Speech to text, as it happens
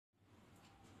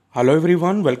Hello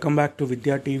everyone, welcome back to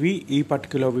విద్యా TV. ఈ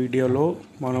particular వీడియోలో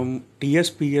మనం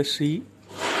TSPSC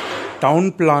town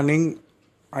planning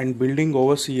and building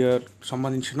overseer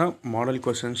సంబంధించిన మోడల్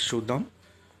క్వశ్చన్స్ చూద్దాం.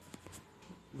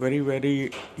 Very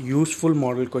useful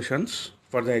model questions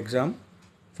for the exam.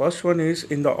 First one is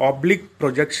in the oblique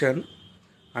projection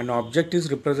an object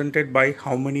is represented by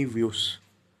how many views?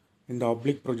 In the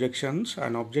oblique projections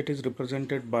an object is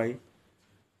represented by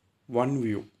one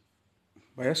view,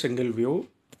 by a single view.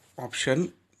 Option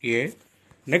A.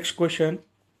 Next question,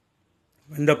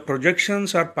 when the projections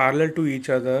are parallel to each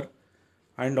other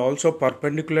and also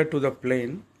perpendicular to the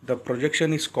plane, the projection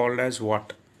is called as what?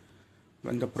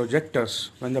 When the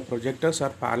projectors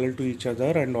are parallel to each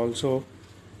other and also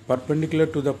perpendicular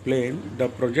to the plane, the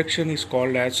projection is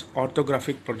called as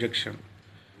orthographic projection.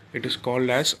 It is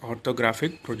called as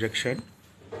orthographic projection.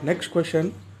 Next question,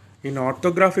 in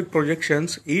orthographic projections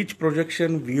each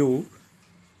projection view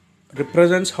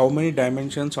represents how many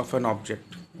dimensions of an object?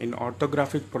 In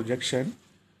orthographic projection,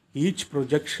 each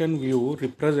projection view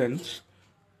represents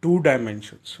two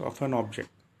dimensions of an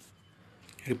object.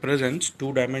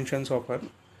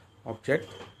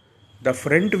 The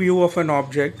front view of an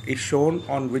object is shown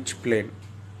on which plane?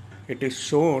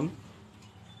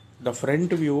 The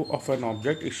front view of an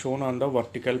object is shown on the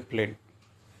vertical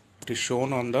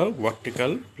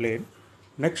plane.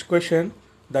 Next question,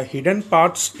 the hidden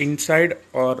parts inside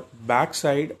or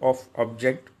backside of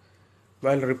object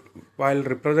while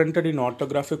represented in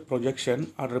orthographic projection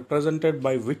are represented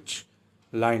by which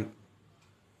line?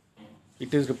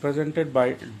 It is represented by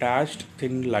dashed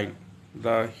thin line.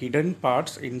 The hidden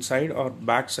parts inside or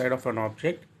backside of an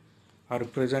object are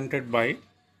represented by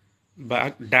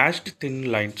dashed thin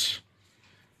lines.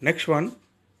 Next one,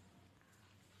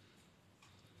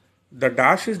 the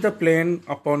dash is the plane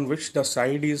upon which the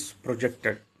side is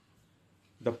projected.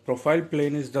 The profile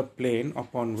plane is the plane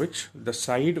upon which the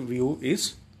side view is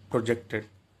projected.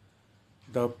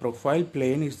 The profile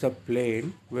plane is the plane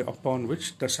upon which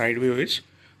the side view is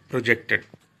projected.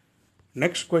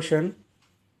 Next question,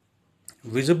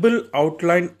 visible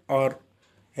outline or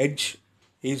edge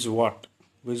is what?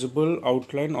 Visible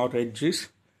outline or edge is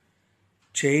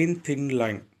chain thin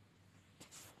line.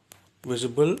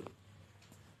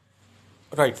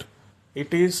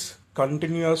 It is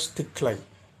continuous thick line.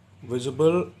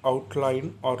 Visible outline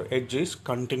or edge is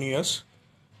continuous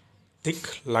thick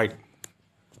line.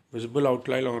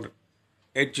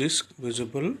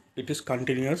 It is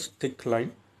continuous thick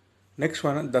line. Next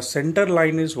one, the center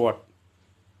line is what?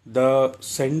 The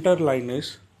center line is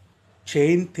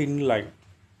chain thin line.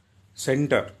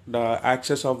 Center, the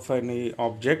axis of any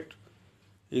object,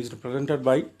 is represented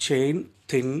by chain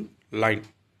thin line.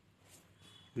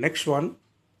 Next one,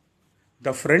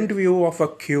 the front view of a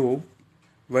cube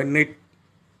when it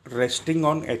resting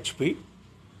on HP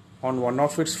on one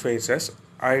of its faces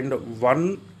and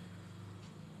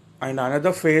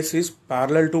another face is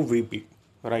parallel to VP,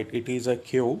 right? It is a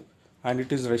cube and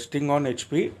it is resting on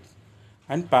HP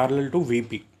and parallel to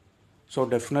VP. So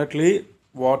definitely,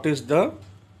 what is the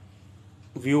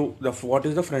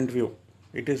front view?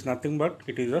 It is nothing but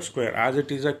it is a square. As it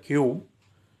is a cube,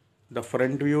 the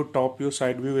front view, top view,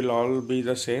 side view will all be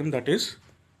the same, that is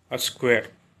a square,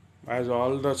 as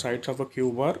all the sides of a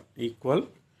cube are equal.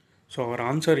 So our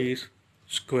answer is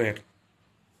square.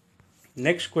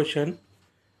 Next question,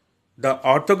 the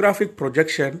orthographic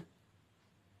projection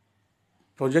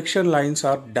lines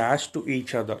are dashed to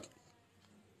each other.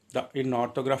 In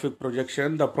orthographic projection,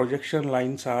 the projection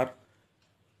lines are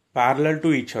parallel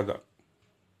to each other.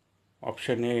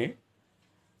 Option A,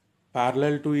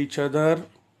 parallel to each other.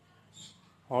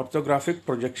 Orthographic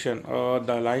projection,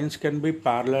 the lines can be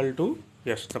parallel to,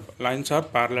 yes, the lines are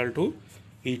parallel to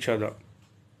each other.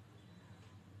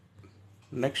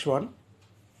 Next one,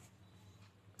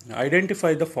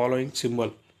 identify the following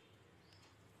symbol.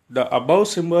 The above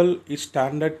symbol is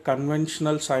standard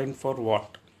conventional sign for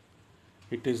what?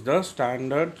 It is the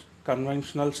standard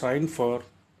conventional sign for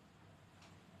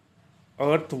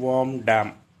earthworm dam.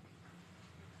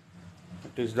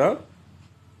 It is the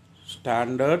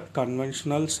standard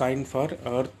conventional sign for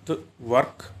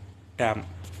earthwork dam.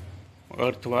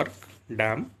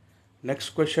 Next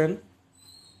question,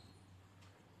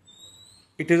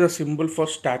 it is a symbol for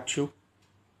statue.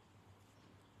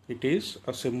 It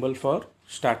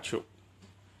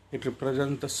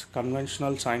represents the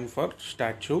conventional sign for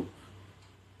statue.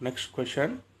 Next question,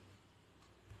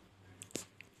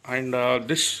 and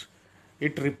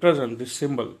it represents this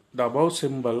symbol, the above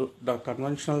symbol, the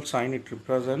conventional sign, it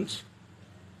represents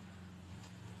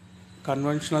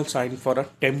conventional sign for a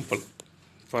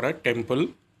temple.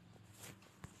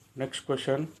 Next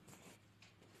question,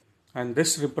 and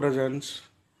this represents,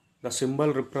 the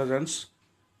symbol represents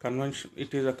convention.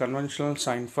 It is a conventional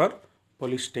sign for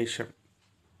police station.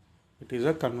 It is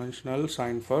a conventional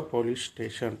sign for police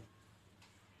station.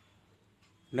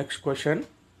 Next question.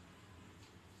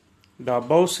 The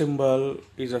above symbol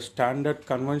is a standard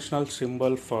conventional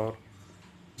symbol for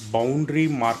boundary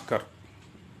marker.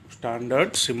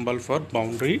 Standard symbol for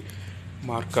boundary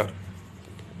marker.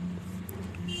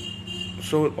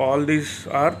 So all these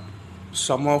are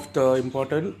some of the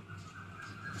important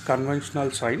conventional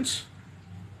signs.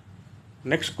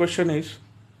 Next question is,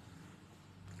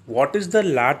 what is the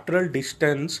lateral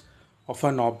distance of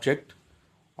an object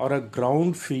or a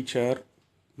ground feature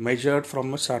measured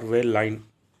from a survey line?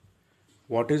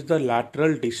 What is the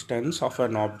lateral distance of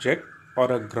an object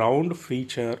or a ground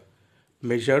feature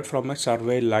measured from a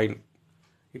survey line?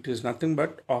 It is nothing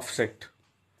but offset.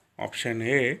 Option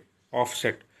A,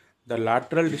 offset. The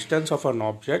lateral distance of an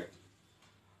object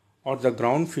or the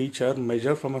ground feature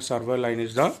measured from a survey line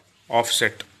is the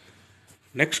offset.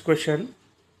 Next question.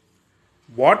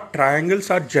 What triangles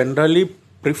are generally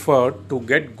preferred to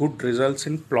get good results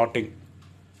in plotting?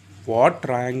 What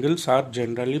triangles are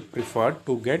generally preferred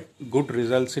to get good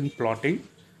results in plotting?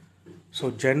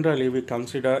 So generally we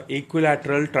consider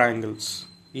equilateral triangles.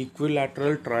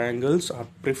 Equilateral triangles are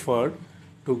preferred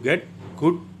to get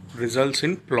good results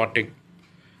in plotting.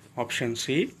 Option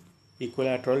C,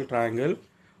 equilateral triangle.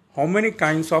 How many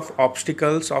kinds of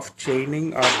obstacles of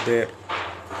chaining are there?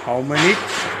 How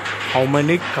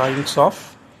many kinds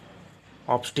of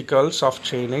obstacles of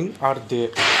chaining are there?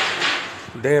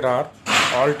 There are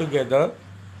altogether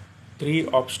 3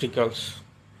 obstacles.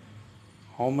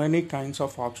 How many kinds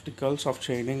of obstacles of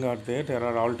chaining are there? There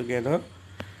are altogether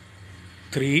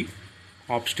 3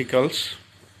 obstacles.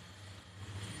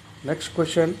 Next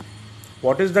question.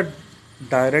 What is the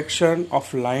direction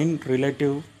of line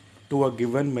relative to a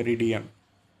given meridian?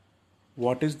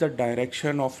 What is the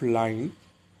direction of line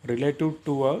relative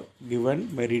to a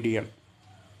given meridian?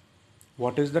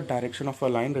 What is the direction of a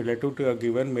line relative to a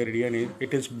given meridian?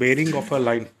 It is bearing of a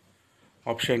line.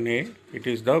 Option A, it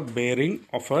is the bearing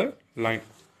of a line.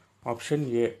 Option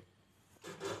A.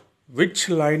 Which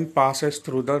line passes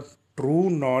through the true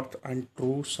north and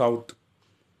true south?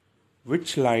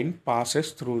 Which line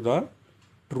passes through the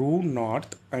true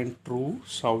north and true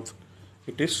south?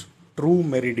 It is true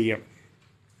meridian.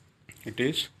 It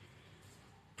is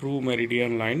true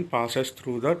meridian line passes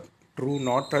through the true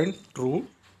north and true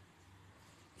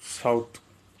south.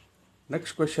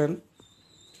 Next question.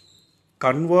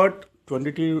 Convert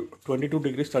 22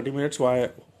 degrees 30 minutes via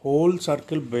whole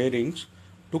circle bearings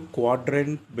to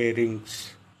quadrant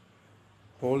bearings.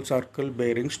 Whole circle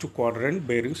bearings to quadrant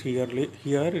bearings. Here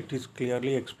it is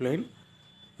clearly explained.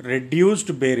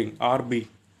 Reduced bearing, RB.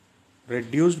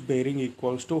 Reduced bearing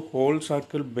equals to whole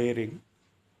circle bearing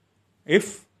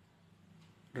if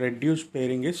reduced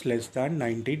bearing is less than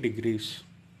 90 degrees.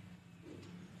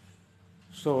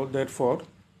 So therefore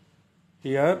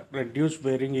here reduced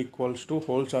bearing equals to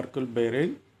whole circle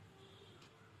bearing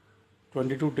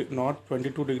 22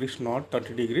 degrees north,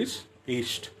 30 degrees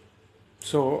east.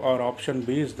 So our option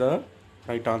B is the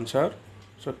right answer.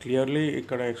 So clearly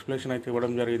ikkada explanation aithe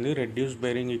ivvadam jarigindi. Reduced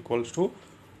bearing equals to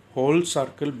whole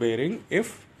circle bearing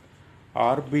if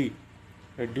RB,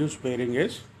 reduced bearing,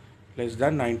 is less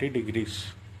than 90 degrees.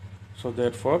 So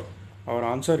therefore our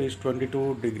answer is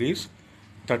 22 degrees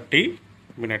 30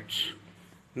 minutes.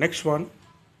 Next one.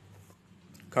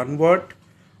 Convert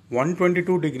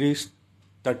 122 degrees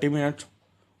 30 minutes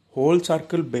whole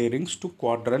circle bearings to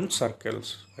quadrant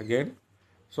circles. Again,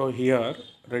 so here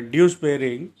reduced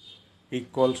bearing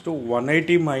equals to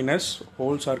 180 minus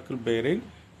whole circle bearing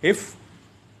if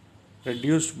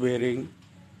reduced bearing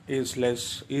is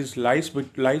lies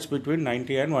between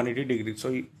 90 and 180 degrees.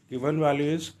 So given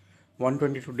value is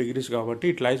 122 degrees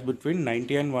kabatti it lies between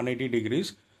 90 and 180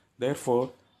 degrees.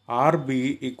 Therefore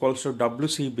RB equals to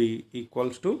WCB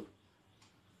equals to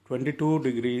 22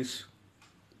 degrees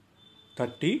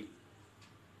 30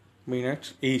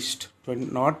 minutes east,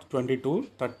 not 22,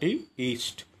 30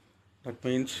 east. That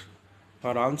means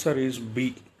our answer is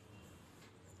B.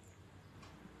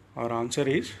 Our answer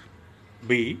is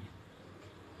B.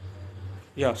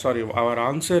 Our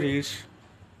answer is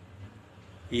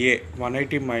A,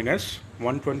 180 minus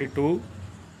 122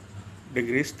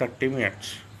 degrees 30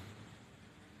 minutes.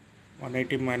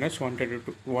 180 minus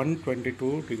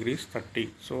 122 degrees 30.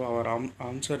 So our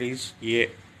answer is A.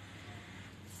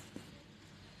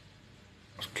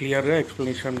 Clear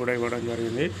explanation kuda ivvadam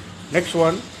jarigindi. Next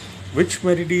one. Which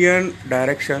meridian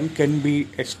direction can be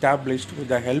established with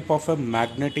the help of a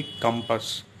magnetic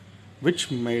compass?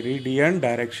 Which meridian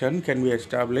direction can be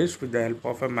established with the help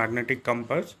of a magnetic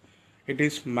compass? It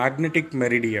is magnetic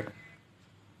meridian.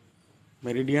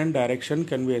 Meridian direction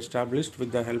can be established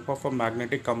with the help of a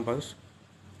magnetic compass,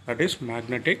 that is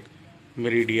magnetic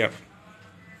meridian.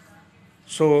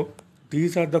 So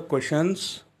these are the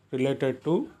questions related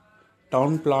to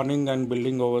town planning and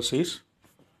building overseas.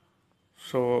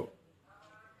 So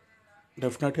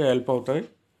definitely help out.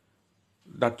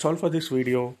 That's all for this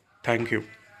video. Thank you.